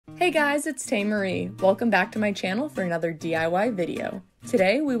Hey guys, it's Marie. Welcome back to my channel for another DIY video.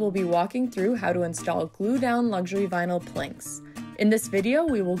 Today we will be walking through how to install glue-down luxury vinyl planks. In this video,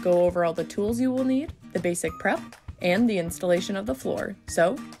 we will go over all the tools you will need, the basic prep, and the installation of the floor.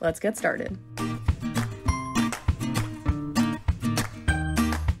 So let's get started.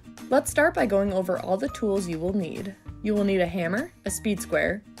 Let's start by going over all the tools you will need. You will need a hammer, a speed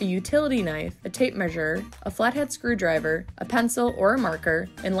square, a utility knife, a tape measure, a flathead screwdriver, a pencil or a marker,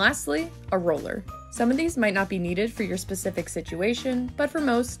 and lastly, a roller. Some of these might not be needed for your specific situation, but for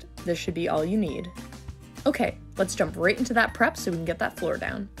most, this should be all you need. Okay, let's jump right into that prep so we can get that floor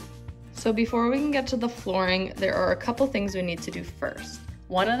down. So before we can get to the flooring, there are a couple things we need to do first.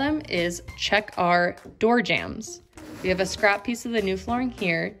 One of them is check our door jambs. We have a scrap piece of the new flooring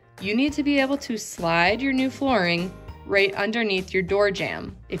here. You need to be able to slide your new flooring right underneath your door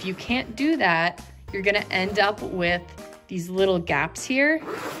jamb. If you can't do that, you're gonna end up with these little gaps here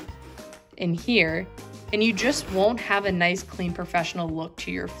and here, and you just won't have a nice, clean, professional look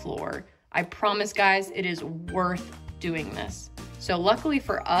to your floor. I promise, guys, it is worth doing this. So luckily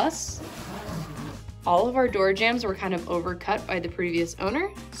for us, all of our door jambs were kind of overcut by the previous owner,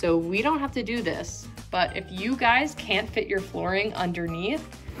 so we don't have to do this. But if you guys can't fit your flooring underneath,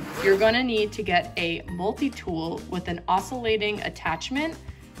 you're gonna need to get a multi-tool with an oscillating attachment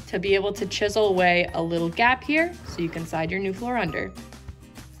to be able to chisel away a little gap here so you can slide your new floor under.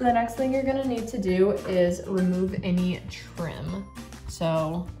 So the next thing you're gonna need to do is remove any trim.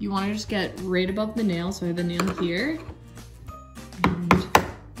 So you wanna just get right above the nail. So I have a nail here. And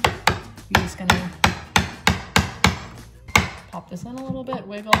you're just gonna pop this in a little bit,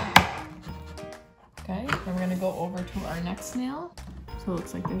 wiggle. Okay, then we're gonna go over to our next nail. So it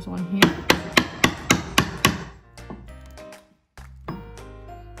looks like there's one here.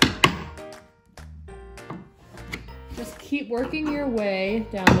 Just keep working your way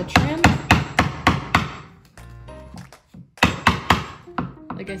down the trim.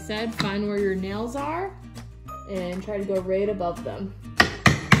 Like I said, find where your nails are and try to go right above them.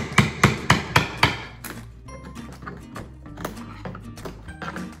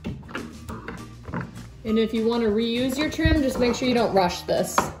 And if you want to reuse your trim, just make sure you don't rush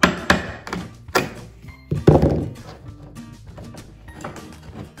this.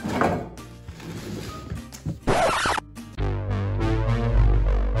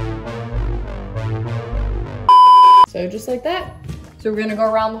 So just like that. So we're gonna go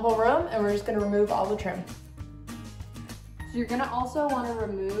around the whole room and we're just gonna remove all the trim. So you're gonna also want to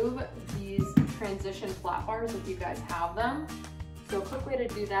remove these transition flat bars if you guys have them. So a quick way to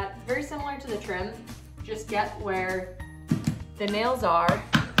do that, very similar to the trim, just get where the nails are.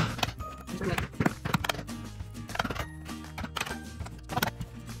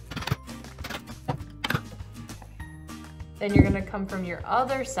 Then you're gonna come from your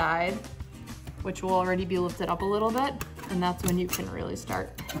other side, which will already be lifted up a little bit, and that's when you can really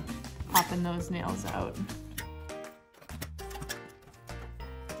start popping those nails out.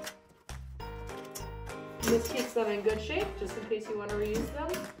 This keeps them in good shape, just in case you want to reuse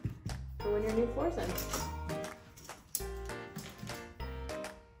them for when your new floor's in.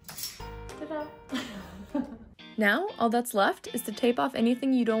 Ta-da! Now, all that's left is to tape off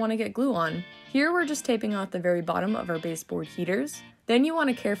anything you don't want to get glue on. Here we're just taping off the very bottom of our baseboard heaters. Then you want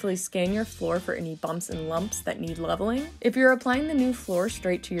to carefully scan your floor for any bumps and lumps that need leveling. If you're applying the new floor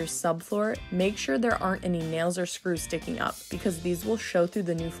straight to your subfloor, make sure there aren't any nails or screws sticking up, because these will show through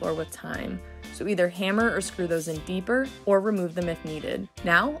the new floor with time. So either hammer or screw those in deeper, or remove them if needed.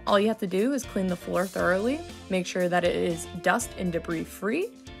 Now, all you have to do is clean the floor thoroughly, make sure that it is dust and debris free,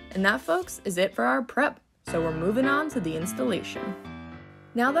 and that, folks, is it for our prep. So we're moving on to the installation.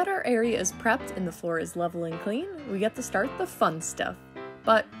 Now that our area is prepped and the floor is level and clean, we get to start the fun stuff.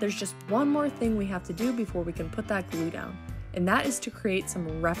 But there's just one more thing we have to do before we can put that glue down, and that is to create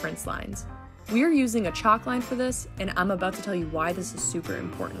some reference lines. We are using a chalk line for this, and I'm about to tell you why this is super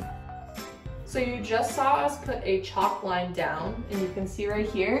important. So you just saw us put a chalk line down, and you can see right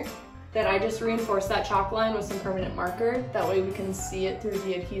here that I just reinforced that chalk line with some permanent marker. That way we can see it through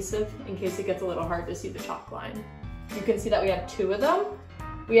the adhesive in case it gets a little hard to see the chalk line. You can see that we have 2 of them.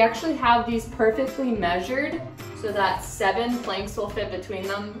 We actually have these perfectly measured so that 7 planks will fit between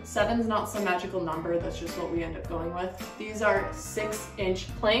them. 7's not some magical number, that's just what we end up going with. These are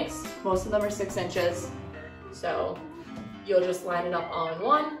 6-inch planks. Most of them are 6 inches. So you'll just line it up all in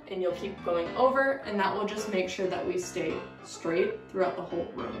one and you'll keep going over, and that will just make sure that we stay straight throughout the whole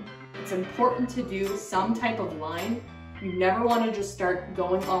room. It's important to do some type of line. You never want to just start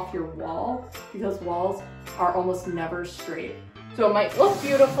going off your wall, because walls are almost never straight. So it might look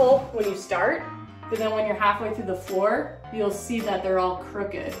beautiful when you start, but then when you're halfway through the floor, you'll see that they're all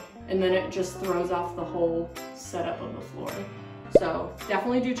crooked. and then it just throws off the whole setup of the floor. So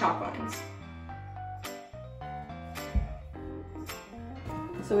definitely do chalk lines.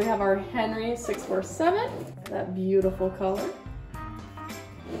 So we have our Henry 647, that beautiful color.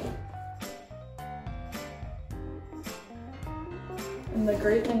 And the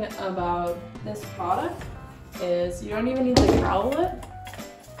great thing about this product is you don't even need to trowel it,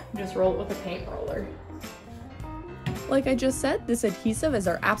 you just roll it with a paint roller. Like I just said, this adhesive is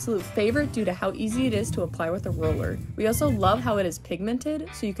our absolute favorite due to how easy it is to apply with a roller. We also love how it is pigmented,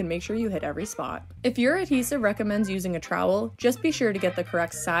 so you can make sure you hit every spot. If your adhesive recommends using a trowel, just be sure to get the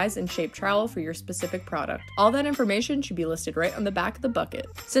correct size and shape trowel for your specific product. All that information should be listed right on the back of the bucket.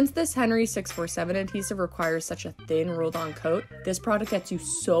 Since this Henry 647 adhesive requires such a thin rolled-on coat, this product gets you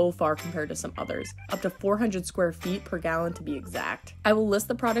so far compared to some others, up to 400 square feet per gallon to be exact. I will list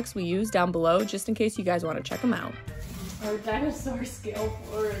the products we use down below just in case you guys want to check them out. Our dinosaur scale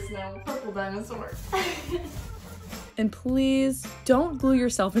floor is now a purple dinosaur. And please, don't glue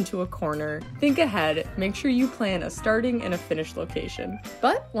yourself into a corner. Think ahead, make sure you plan a starting and a finished location.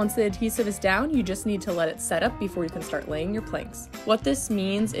 But once the adhesive is down, you just need to let it set up before you can start laying your planks. What this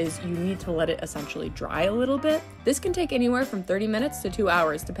means is you need to let it essentially dry a little bit. This can take anywhere from 30 minutes to 2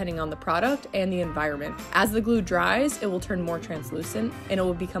 hours depending on the product and the environment. As the glue dries, it will turn more translucent and it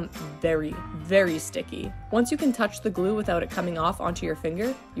will become very, very sticky. Once you can touch the glue without it coming off onto your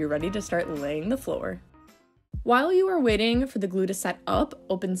finger, you're ready to start laying the floor. While you are waiting for the glue to set up,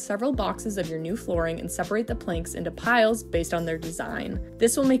 open several boxes of your new flooring and separate the planks into piles based on their design.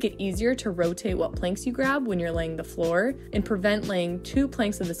 This will make it easier to rotate what planks you grab when you're laying the floor and prevent laying 2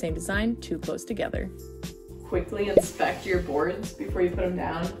 planks of the same design too close together. Quickly inspect your boards before you put them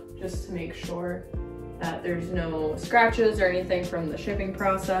down, just to make sure that there's no scratches or anything from the shipping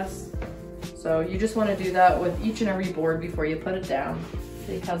process. So you just want to do that with each and every board before you put it down,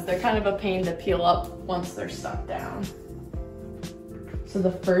 because they're kind of a pain to peel up once they're stuck down. So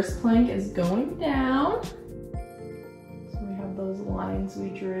the first plank is going down. So we have those lines we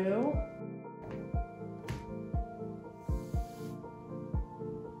drew.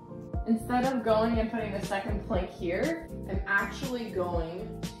 Instead of going and putting the second plank here, I'm actually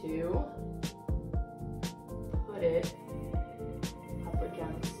going to put it up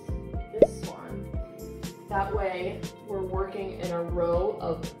against this one. That way we're working in a row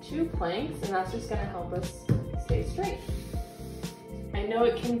of 2 planks, and that's just gonna help us stay straight. I know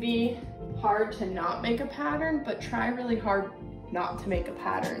it can be hard to not make a pattern, but try really hard not to make a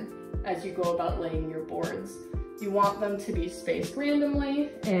pattern as you go about laying your boards. You want them to be spaced randomly,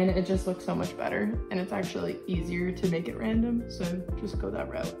 and it just looks so much better, and it's actually easier to make it random, so just go that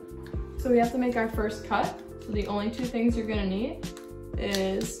route. So we have to make our first cut, so the only 2 things you're gonna need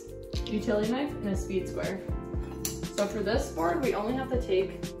is a utility knife and a speed square. So for this board, we only have to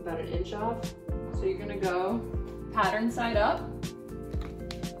take about 1 inch off. So you're gonna go pattern side up.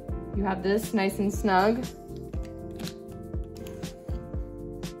 You have this nice and snug.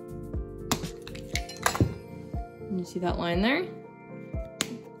 And you see that line there?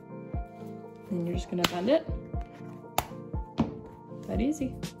 And you're just gonna bend it. That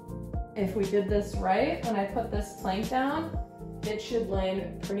easy. If we did this right, when I put this plank down, it should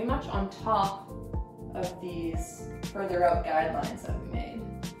land pretty much on top of these further out guidelines that we made.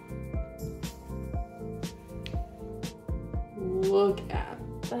 Look at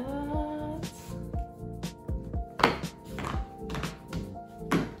that.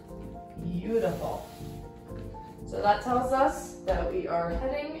 Beautiful. So that tells us that we are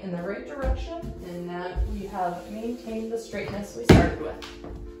heading in the right direction and that we have maintained the straightness we started with.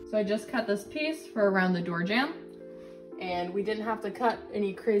 So I just cut this piece for around the door jamb. And we didn't have to cut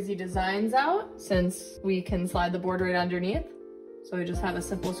any crazy designs out since we can slide the board right underneath. So we just have a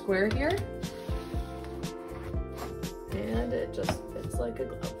simple square here. And it just fits like a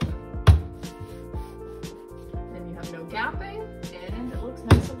glove. And you have no gapping, and it looks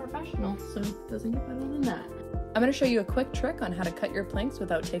nice and professional, so it doesn't get better than that. I'm gonna show you a quick trick on how to cut your planks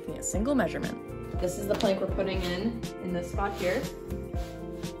without taking a single measurement. This is the plank we're putting in this spot here.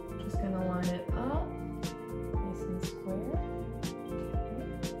 Just gonna line it up.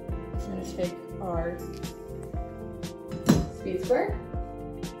 I'm going to take our speed square,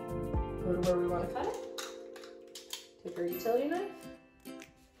 go to where we want to cut it, take our utility knife,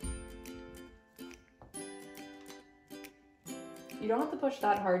 you don't have to push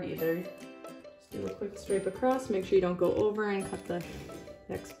that hard either, just do a quick stripe across, make sure you don't go over and cut the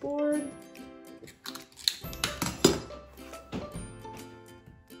next board.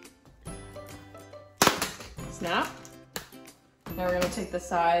 Snap. Now we're going to take the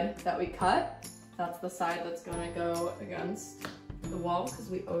side that we cut. That's the side that's going to go against the wall because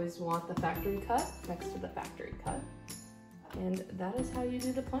we always want the factory cut next to the factory cut. And that is how you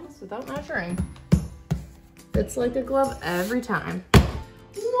do the planks without measuring. It's like a glove every time.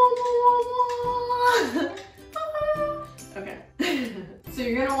 Okay. So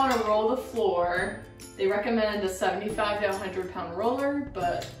you're gonna wanna roll the floor. They recommend a 75 to 100 pound roller,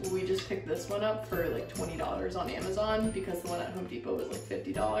 but we just picked this one up for like $20 on Amazon because the one at Home Depot was like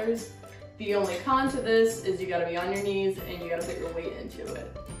 $50. The only con to this is you gotta be on your knees and you gotta put your weight into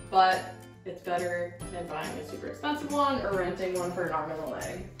it. But it's better than buying a super expensive one or renting one for an arm and a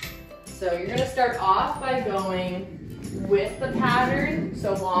leg. So you're gonna start off by going with the pattern,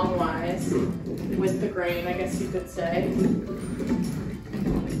 so long-wise, with the grain, I guess you could say.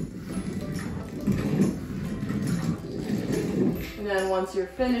 And then once you're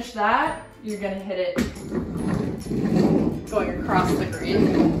finished that, you're gonna hit it going across the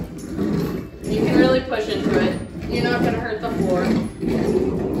grain. You can really push into it. You're not gonna hurt the floor.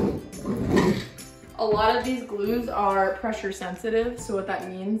 A lot of these glues are pressure sensitive, so what that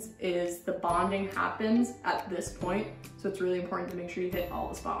means is the bonding happens at this point, so it's really important to make sure you hit all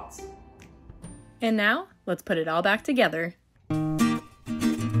the spots. And now, let's put it all back together.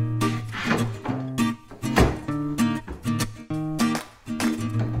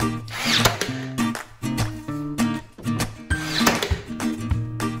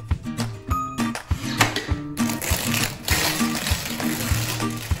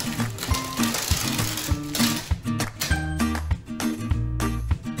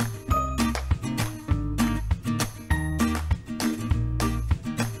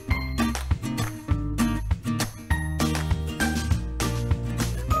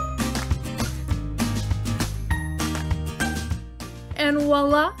 And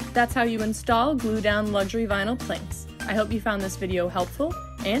voila, that's how you install glue-down luxury vinyl planks. I hope you found this video helpful,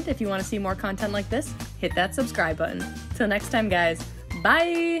 and if you want to see more content like this, hit that subscribe button. Till next time guys,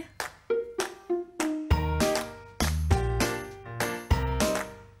 bye!